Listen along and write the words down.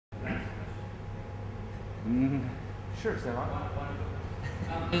Sure, Stefan.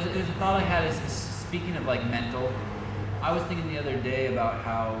 There's a thought I had is speaking of like mental. I was thinking the other day about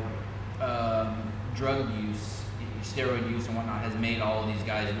how drug use, steroid use, and whatnot has made all of these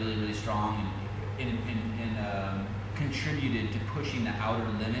guys really, really strong and contributed to pushing the outer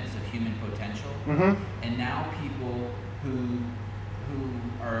limits of human potential. And now people who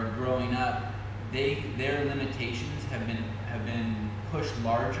are growing up, their limitations have been pushed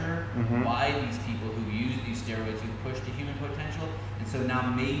larger by these people who use these steroids, who push the human potential. And so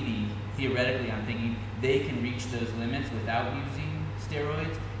now maybe, theoretically, I'm thinking they can reach those limits without using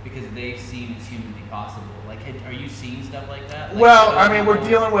steroids because they've seen it's humanly possible. Like, are you seeing stuff like that? Like, well, I mean, we're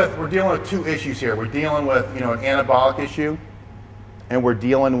dealing with two issues here. We're dealing with, you know, an anabolic issue, and we're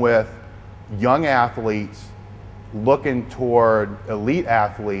dealing with young athletes looking toward elite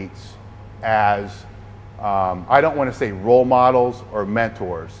athletes as I don't want to say role models or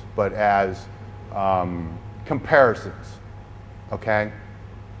mentors, but as comparisons. Okay.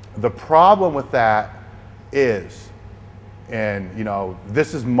 The problem with that is, and you know,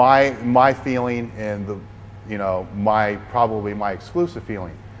 this is my feeling, and the, you know, probably my exclusive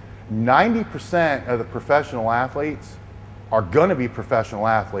feeling. 90% of the professional athletes are going to be professional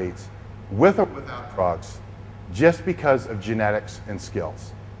athletes with or without drugs, just because of genetics and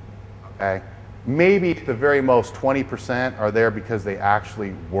skills. Okay, maybe at the very most 20% are there because they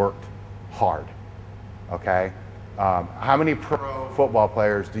actually worked hard. Okay, how many pro football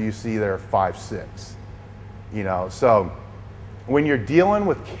players do you see there 5'6"? You know, so when you're dealing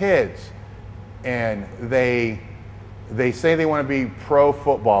with kids and they say they want to be pro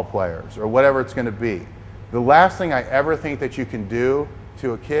football players or whatever it's going to be, the last thing I ever think that you can do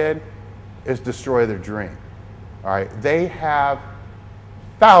to a kid is destroy their dream. All right, they have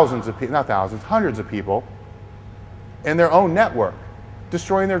thousands of people, not thousands, hundreds of people in their own network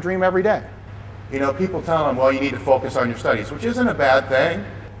destroying their dream every day. You know, people tell them, well, you need to focus on your studies, which isn't a bad thing.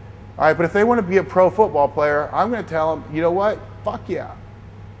 All right, but if they want to be a pro football player, I'm going to tell them, you know what? Fuck yeah,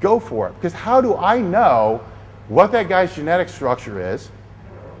 go for it. Because how do I know what that guy's genetic structure is?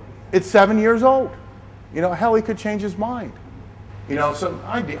 It's 7 years old. You know, hell, he could change his mind. You know, so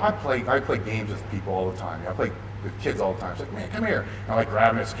I play games with people all the time. I play with kids all the time. It's like, man, come here. And I like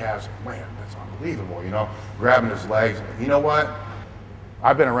grabbing his calves. Man, that's unbelievable, you know, grabbing his legs. You know what?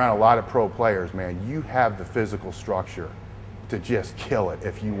 I've been around a lot of pro players, man. You have the physical structure to just kill it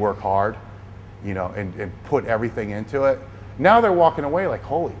if you work hard, you know, and put everything into it. Now they're walking away like,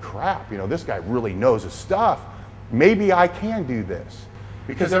 holy crap, you know, this guy really knows his stuff. Maybe I can do this.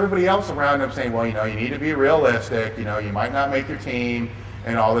 Because everybody else around them saying, well, you know, you need to be realistic, you know, you might not make your team,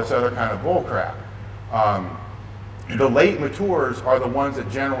 and all this other kind of bull crap. The late matures are the ones that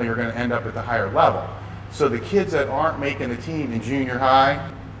generally are going to end up at the higher level. So the kids that aren't making the team in junior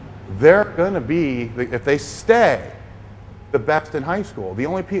high, they're going to be, if they stay, the best in high school. The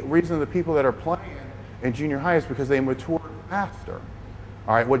only reason the people that are playing in junior high is because they mature faster.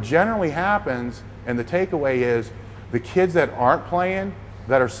 All right, what generally happens, and the takeaway is, the kids that aren't playing,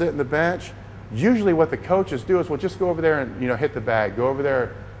 that are sitting the bench, usually what the coaches do is, well, just go over there and, you know, hit the bag, go over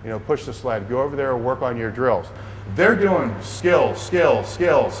there, you know, push the sled, go over there and work on your drills. They're doing skill, skill,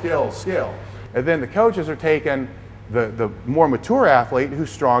 skill, skill, skill. And then the coaches are taking the more mature athlete who's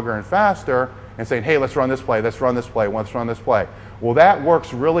stronger and faster and saying, hey, let's run this play, let's run this play, let's run this play. Well, that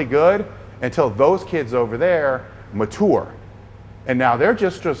works really good until those kids over there mature. And now they're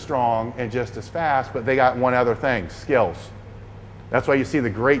just as strong and just as fast, but they got one other thing, skills. That's why you see the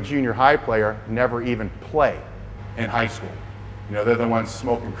great junior high player never even play in high school. You know, they're the ones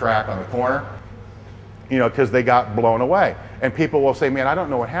smoking crack on the corner, you know, because they got blown away. And people will say, man, I don't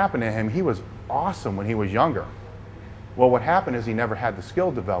know what happened to him. He was awesome when he was younger. Well, what happened is he never had the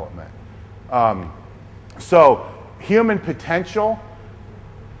skill development. So human potential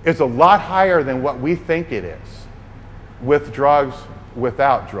is a lot higher than what we think it is with drugs,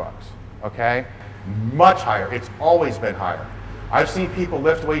 without drugs, okay? Much higher. It's always been higher. I've seen people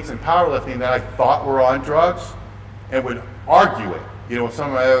lift weights in powerlifting that I thought were on drugs and would argue it, you know, with some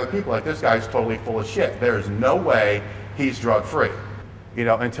of my other people, like, this guy's totally full of shit. There is no way he's drug free, you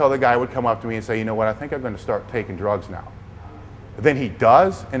know, until the guy would come up to me and say, you know what, I think I'm going to start taking drugs now. Then he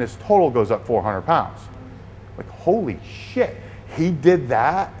does, and his total goes up 400 pounds. Like, holy shit, he did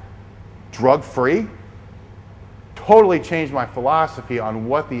that drug free? Totally changed my philosophy on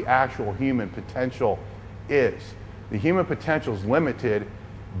what the actual human potential is. The human potential is limited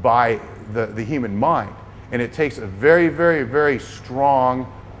by the human mind. And it takes a very, very, very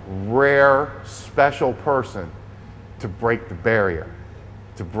strong, rare, special person to break the barrier,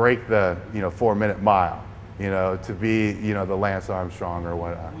 to break the 4-minute mile. you know, to be, you know, the Lance Armstrong or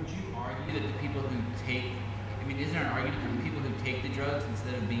whatever. Would you argue that the people who take, I mean, is there an argument for the people who take the drugs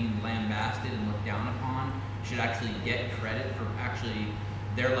instead of being lambasted and looked down upon should actually get credit for actually,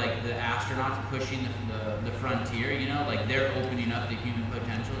 they're like the astronauts pushing the frontier, you know, like they're opening up the human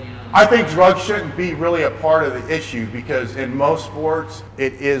potential, you know? I think drugs shouldn't be really a part of the issue because in most sports,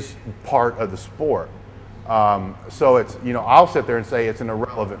 it is part of the sport. So it's, you know, I'll sit there and say it's an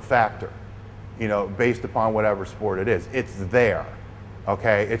irrelevant factor, you know, based upon whatever sport it is. It's there,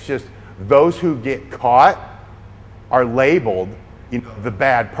 okay? It's just those who get caught are labeled, you know, the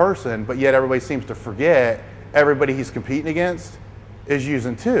bad person, but yet everybody seems to forget everybody he's competing against is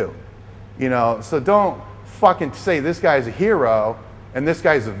using too, you know? So don't fucking say this guy's a hero and this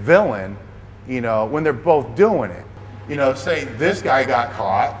guy's a villain, you know, when they're both doing it. You know, say this guy got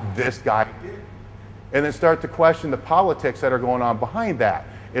caught, this guy did. And then start to question the politics that are going on behind that.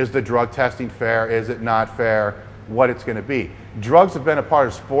 Is the drug testing fair? Is it not fair? What it's going to be. Drugs have been a part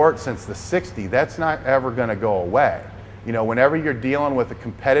of sport since the 60s. That's not ever going to go away. You know, whenever you're dealing with a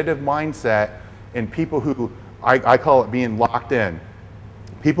competitive mindset and people who, I call it being locked in.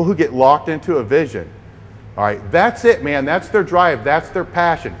 People who get locked into a vision. All right, that's it, man. That's their drive. That's their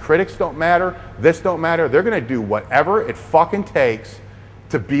passion. Critics don't matter. This don't matter. They're going to do whatever it fucking takes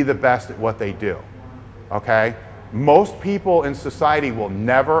to be the best at what they do. Okay? Most people in society will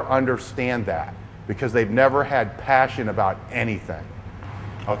never understand that because they've never had passion about anything.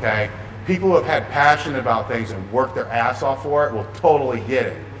 Okay? People who have had passion about things and worked their ass off for it will totally get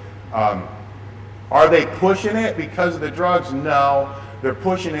it. Are they pushing it because of the drugs? No. They're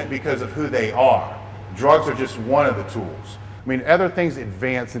pushing it because of who they are. Drugs are just one of the tools. I mean, other things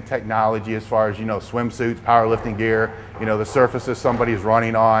advance in technology as far as, you know, swimsuits, powerlifting gear, you know, the surfaces somebody's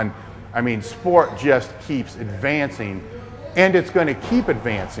running on. I mean, sport just keeps advancing, and it's going to keep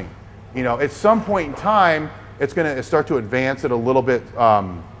advancing. You know, at some point in time, it's going to start to advance at a little bit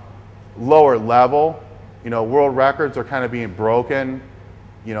lower level. You know, world records are kind of being broken,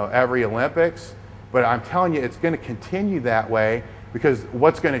 you know, every Olympics. But I'm telling you, it's going to continue that way because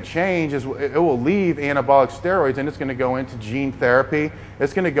what's going to change is it will leave anabolic steroids and it's going to go into gene therapy.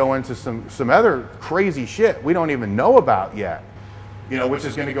 It's going to go into some other crazy shit we don't even know about yet. You know, which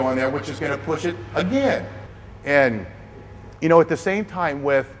is going to go in there, which is going to push it again. And, you know, at the same time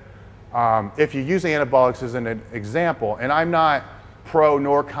with, if you use anabolics as an example, and I'm not pro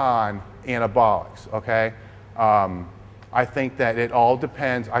nor con anabolics, okay? I think that it all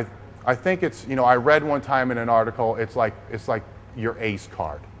depends. I think it's, you know, I read one time in an article, it's like your ACE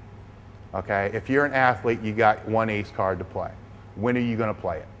card, okay? If you're an athlete, you got one ACE card to play. When are you going to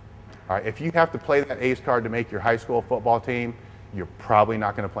play it? All right, if you have to play that ACE card to make your high school football team, you're probably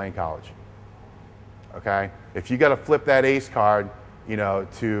not going to play in college, okay? If you got to flip that ACE card, you know,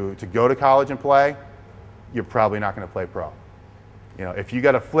 to go to college and play, you're probably not going to play pro. You know, if you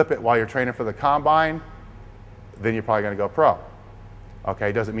got to flip it while you're training for the combine, then you're probably going to go pro.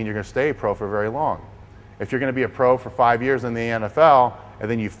 Okay, doesn't mean you're going to stay pro for very long. If you're going to be a pro for 5 years in the NFL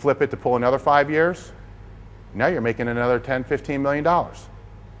and then you flip it to pull another 5 years, now you're making another $10, $15 million.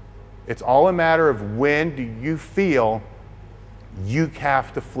 It's all a matter of when do you feel you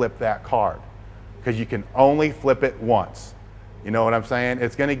have to flip that card, because you can only flip it once. You know what I'm saying?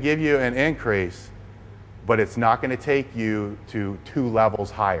 It's going to give you an increase, but it's not going to take you to 2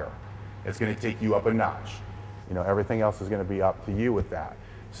 levels higher. It's going to take you up a notch. You know, everything else is going to be up to you with that.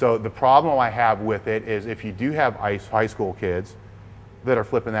 So the problem I have with it is if you do have high school kids that are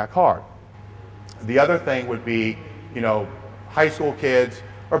flipping that card. The other thing would be, you know, high school kids,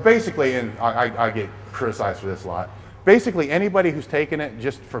 or basically, and I get criticized for this a lot, basically anybody who's taking it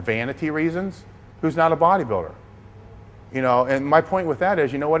just for vanity reasons, who's not a bodybuilder. You know, and my point with that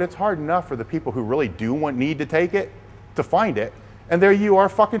is, you know what, it's hard enough for the people who really do need to take it to find it, and there you are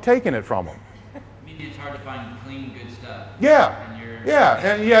fucking taking it from them. I mean, it's hard to find clean, good stuff. Yeah,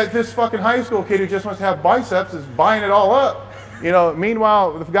 and yet this fucking high school kid who just wants to have biceps is buying it all up. You know,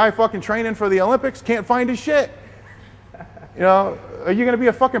 meanwhile, the guy fucking training for the Olympics can't find his shit. You know, are you gonna be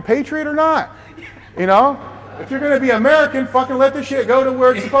a fucking patriot or not? You know, if you're gonna be American, fucking let the shit go to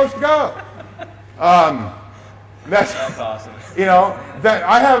where it's supposed to go. That's awesome. You know, that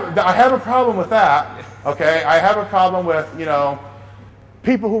I have a problem with that. Okay, I have a problem with, you know,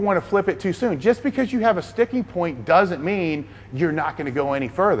 people who want to flip it too soon. Just because you have a sticking point doesn't mean you're not going to go any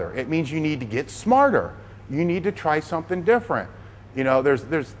further. It means you need to get smarter. You need to try something different. You know,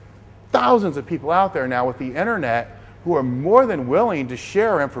 there's thousands of people out there now with the internet who are more than willing to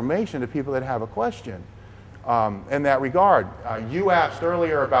share information to people that have a question in that regard. You asked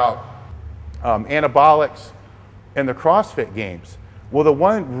earlier about anabolics in the CrossFit games. Well, the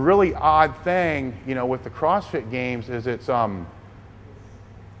one really odd thing, you know, with the CrossFit Games is it's,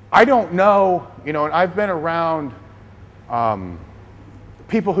 I don't know, you know, and I've been around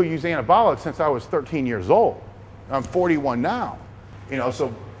people who use anabolics since I was 13 years old. I'm 41 now, you know,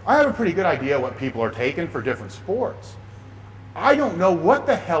 so I have a pretty good idea what people are taking for different sports. I don't know what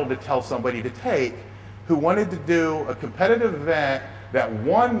the hell to tell somebody to take who wanted to do a competitive event that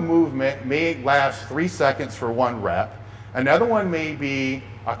one movement may last 3 seconds for one rep, another one may be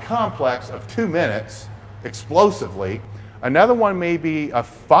a complex of 2 minutes explosively, another one may be a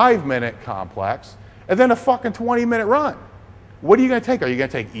 5-minute complex, and then a fucking 20-minute run. What are you gonna take? Are you gonna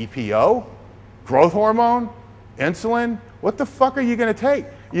take EPO, growth hormone, insulin? What the fuck are you gonna take?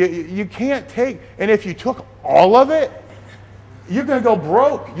 You can't take, and if you took all of it, you're gonna go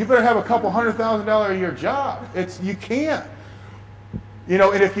broke. You better have a couple $100,000 a year job. You can't. You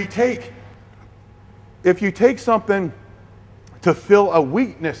know, and if you take something to fill a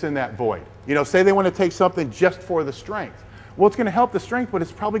weakness in that void, you know, say they want to take something just for the strength. Well, it's going to help the strength, but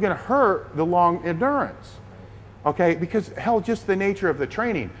it's probably going to hurt the long endurance. Okay, because hell, just the nature of the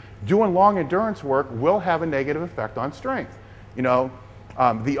training, doing long endurance work will have a negative effect on strength. You know,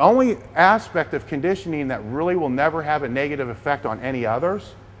 the only aspect of conditioning that really will never have a negative effect on any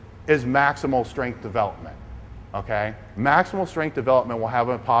others is maximal strength development. Okay, maximal strength development will have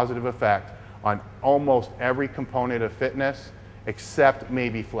a positive effect on almost every component of fitness except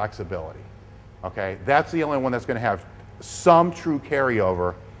maybe flexibility. Okay, that's the only one that's going to have some true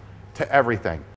carryover to everything.